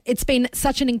It's been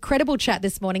such an incredible chat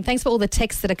this morning. Thanks for all the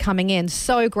texts that are coming in.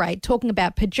 So great. Talking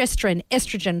about progesterone,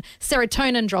 estrogen,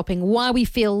 serotonin dropping, why we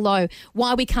feel low,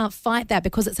 why we can't fight that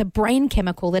because it's a brain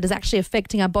chemical that is actually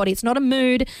affecting our body. It's not a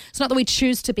mood. It's not that we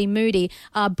choose to be moody.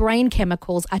 Our brain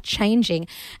chemicals are changing.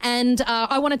 And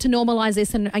I wanted to normalise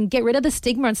this and get rid of the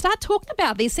stigma and start talking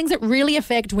about these things that really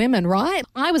affect women, right?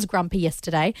 I was grumpy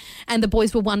yesterday and the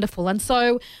boys were wonderful. And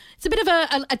so it's a bit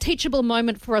of a teachable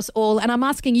moment for us all. And I'm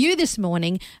asking you this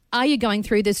morning, are you going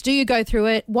through this? Do you go through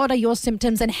it? What are your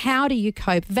symptoms and how do you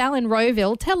cope? Val in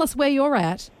Rowville, tell us where you're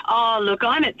at. Oh, look,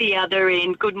 I'm at the other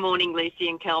end. Good morning, Lucy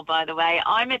and Kel, by the way.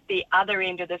 I'm at the other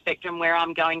end of the spectrum where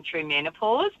I'm going through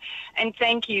menopause. And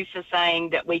thank you for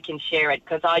saying that we can share it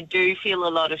because I do feel a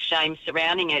lot of shame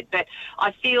surrounding it. But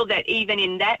I feel that even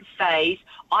in that phase,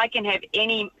 I can have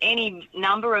any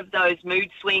number of those mood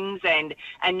swings and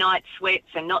night sweats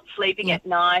and not sleeping at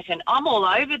night, and I'm all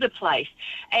over the place.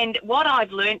 And what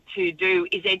I've learnt to do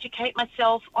is educate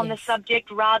myself on the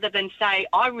subject rather than say,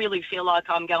 I really feel like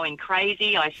I'm going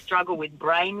crazy, I struggle with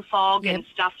brain fog and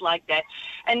stuff like that.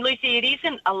 And Lucy, it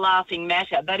isn't a laughing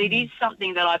matter, but it is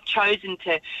something that I've chosen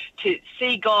to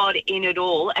see God in it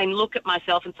all and look at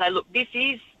myself and say, look, this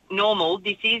is normal,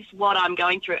 this is what I'm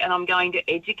going through, and I'm going to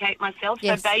educate myself.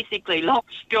 So basically, long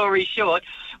story short,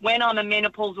 when I'm a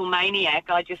menopausal maniac,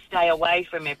 I just stay away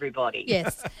from everybody.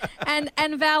 Yes. And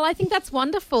Val, I think that's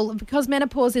wonderful because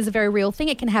menopause is a very real thing.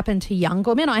 It can happen to young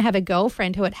women. I have a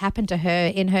girlfriend who it happened to her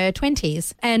in her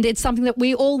 20s, and it's something that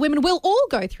women will all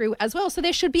go through as well. So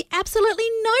there should be absolutely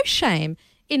no shame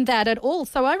in that at all.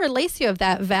 So I release you of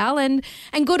that, Val, and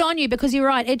good on you because you're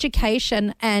right,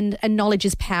 education and knowledge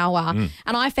is power.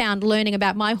 And I found learning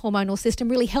about my hormonal system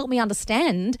really helped me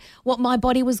understand what my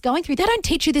body was going through. They don't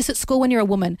teach you this at school when you're a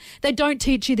woman. They don't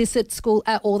teach you this at school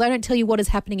at all. They don't tell you what is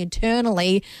happening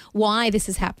internally, why this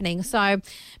is happening. So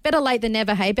better late than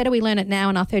never, hey? Better we learn it now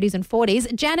in our 30s and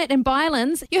 40s. Janet and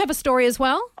Bylands, you have a story as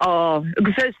well? Oh,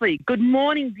 firstly, good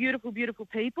morning, beautiful, beautiful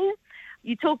people.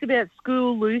 You talked about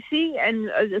school, Lucy, and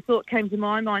a thought came to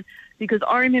my mind because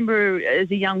I remember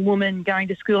as a young woman going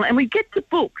to school and we'd get the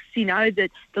books, you know, the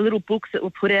little books that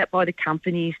were put out by the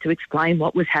companies to explain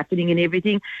what was happening and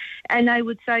everything. And they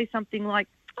would say something like,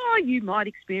 oh, you might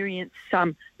experience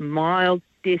some mild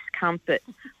discomfort.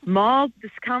 Mild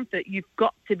discomfort, you've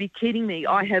got to be kidding me.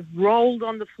 I have rolled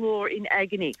on the floor in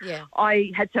agony. Yeah.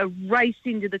 I had to race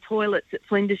into the toilets at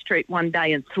Flinders Street one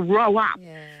day and throw up.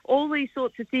 Yeah. All these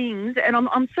sorts of things. And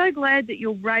I'm so glad that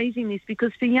you're raising this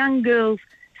because for young girls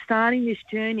starting this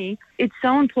journey, it's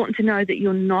so important to know that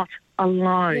you're not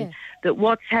alone, that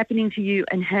what's happening to you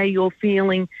and how you're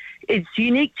feeling, it's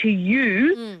unique to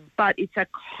you, but it's a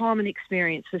common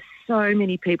experience for so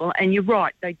many people. And you're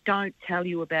right, they don't tell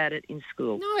you about it in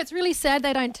school. No, it's really sad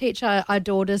they don't teach our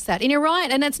daughters that. And you're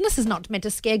right, and this is not meant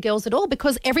to scare girls at all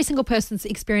because every single person's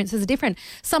experiences are different.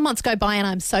 Some months go by and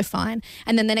I'm so fine,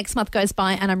 and then the next month goes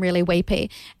by and I'm really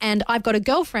weepy. And I've got a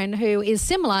girlfriend who is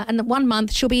similar, and 1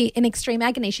 month she'll be in extreme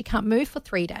agony. She can't move for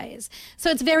 3 days.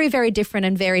 So it's very, very different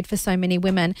and varied for so many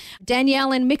women.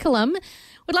 Danielle and Mickleham,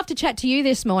 would love to chat to you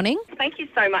this morning. Thank you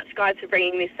so much, guys, for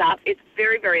bringing this up. It's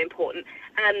very, very important.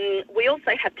 We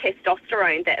also have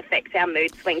testosterone that affects our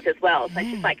mood swings as well. So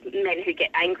just like men who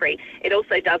get angry, it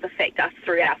also does affect us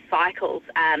through our cycles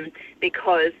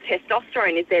because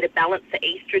testosterone is there to balance the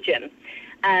estrogen.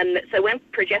 So when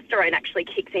progesterone actually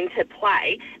kicks into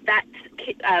play, that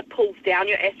pulls down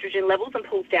your estrogen levels and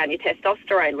pulls down your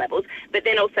testosterone levels, but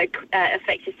then also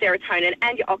affects your serotonin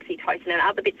and your oxytocin and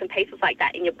other bits and pieces like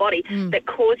that in your body that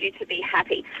cause you to be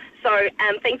happy. So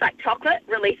things like chocolate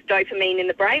release dopamine in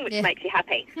the brain, which makes you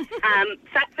happy.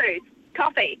 Fat foods,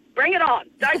 coffee, bring it on,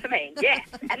 dopamine, yes.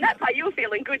 And that's why you were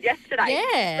feeling good yesterday.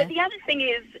 Yeah. But the other thing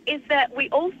is that we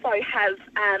also have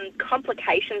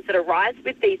complications that arise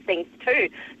with these things too.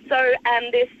 So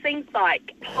there's things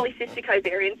like polycystic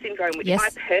ovarian syndrome, which I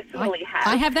personally have.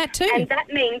 I have that too. And that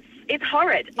means it's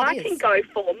horrid. I can go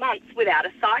 4 months without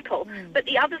a cycle. But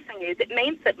the other thing is it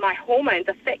means that my hormones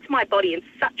affect my body in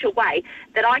such a way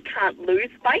that I can't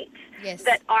lose weight. Yes.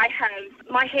 That I have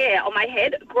my hair on my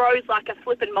head grows like a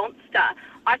flippin' monster.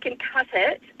 I can cut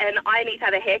it and I need to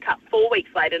have a haircut 4 weeks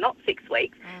later, not 6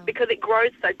 weeks, because it grows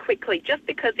so quickly just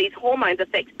because these hormones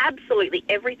affect absolutely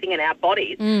everything in our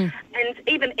bodies. And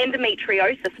even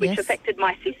endometriosis, which affected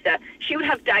my sister, she would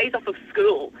have days off of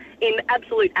school in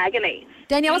absolute agony.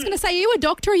 Danielle, I was going to say, are you a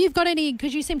doctor or you've got any,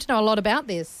 because you seem to know a lot about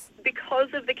this. Because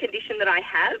of the condition that I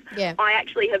have, I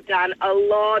actually have done a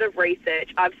lot of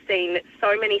research. I've seen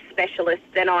so many specialists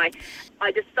and I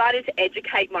I decided to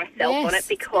educate myself on it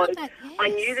because I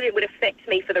knew that it would affect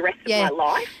me for the rest of my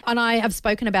life. And I have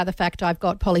spoken about the fact I've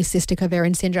got polycystic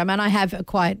ovarian syndrome and I have a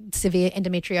quite severe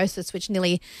endometriosis, which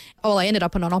I ended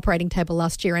up on an operating table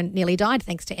last year and nearly died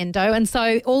thanks to endo. And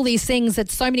so all these things that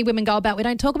so many women go about, we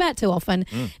don't talk about too often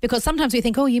because sometimes we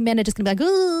think, oh, you men are just going to be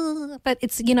like, oh, but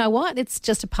it's, you know what? It's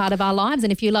just a part of our lives.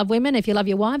 And if you love women, if you love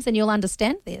your wives, then you'll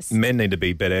understand this. Men need to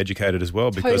be better educated as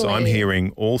well because I'm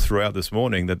hearing all throughout this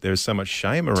morning that there's so much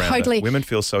shame around it. Women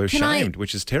feel so ashamed,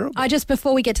 which is terrible.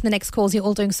 Before we get to the next calls, you're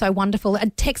all doing so wonderful. A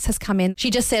text has come in. She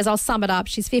just says, I'll sum it up.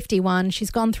 She's 51.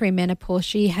 She's gone through menopause.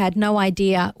 She had no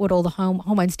idea what all the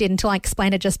hormones did until I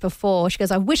explained it just before. She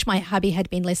goes, I wish my hubby had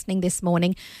been listening this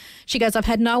morning. She goes, I've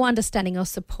had no understanding or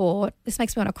support. This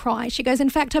makes me want to cry. She goes, in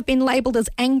fact, I've been labelled as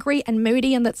angry and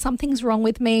moody and that something's wrong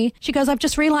with me. She goes, I've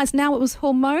just realised now it was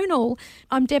hormonal.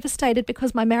 I'm devastated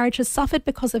because my marriage has suffered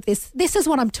because of this. This is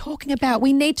what I'm talking about.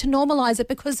 We need to normalise it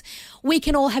because we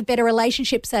can all have better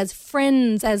relationships as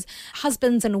friends, as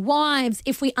husbands and wives,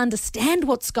 if we understand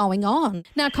what's going on.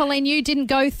 Now, Colleen, you didn't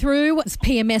go through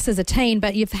PMS as a teen,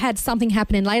 but you've had something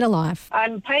happen in later life.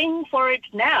 I'm paying for it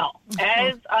now.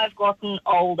 As I've gotten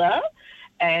older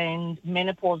and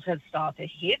menopause has started to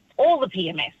hit, all the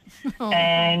PMS.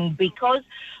 And because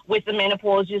with the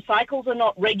menopause, your cycles are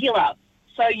not regular.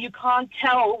 So you can't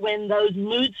tell when those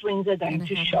mood swings are going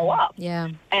to show up. Yeah.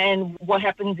 And what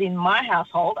happens in my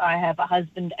household, I have a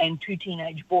husband and 2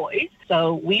 teenage boys.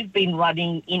 So we've been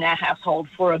running in our household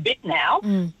for a bit now.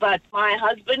 But my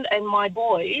husband and my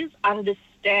boys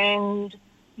understand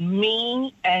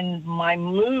me and my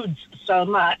moods so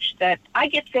much that I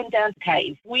get sent down to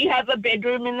cave. We have a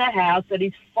bedroom in the house that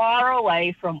is far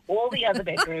away from all the other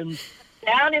bedrooms.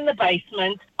 Down in the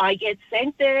basement, I get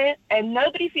sent there and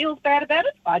nobody feels bad about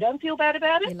it. I don't feel bad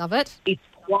about it. We love it. It's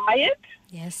quiet.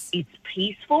 Yes. It's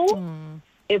peaceful.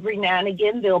 Every now and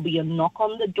again there'll be a knock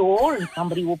on the door and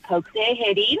somebody will poke their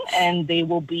head in and there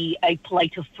will be a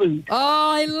plate of food. Oh,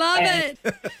 I love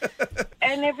it.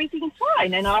 And everything's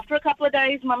fine. And after a couple of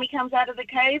days, Mummy comes out of the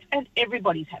cave and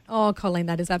everybody's happy. Oh, Colleen,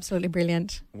 that is absolutely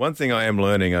brilliant. One thing I am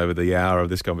learning over the hour of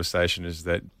this conversation is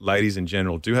that ladies in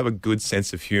general do have a good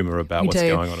sense of humour about what's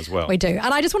going on as well. We do.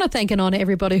 And I just want to thank and honour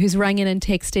everybody who's rang in and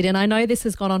texted. And I know this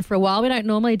has gone on for a while. We don't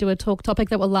normally do a talk topic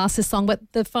that will last this long, but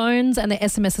the phones and the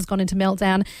SMS has gone into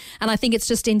meltdown. And I think it's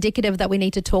just indicative that we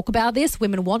need to talk about this.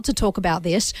 Women want to talk about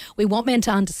this. We want men to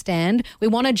understand. We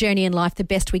want a journey in life the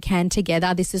best we can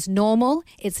together. This is normal.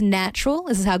 It's natural.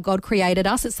 This is how God created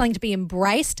us. It's something to be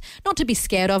embraced, not to be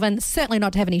scared of, and certainly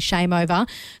not to have any shame over.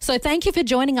 So thank you for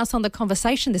joining us on the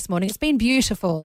conversation this morning. It's been beautiful.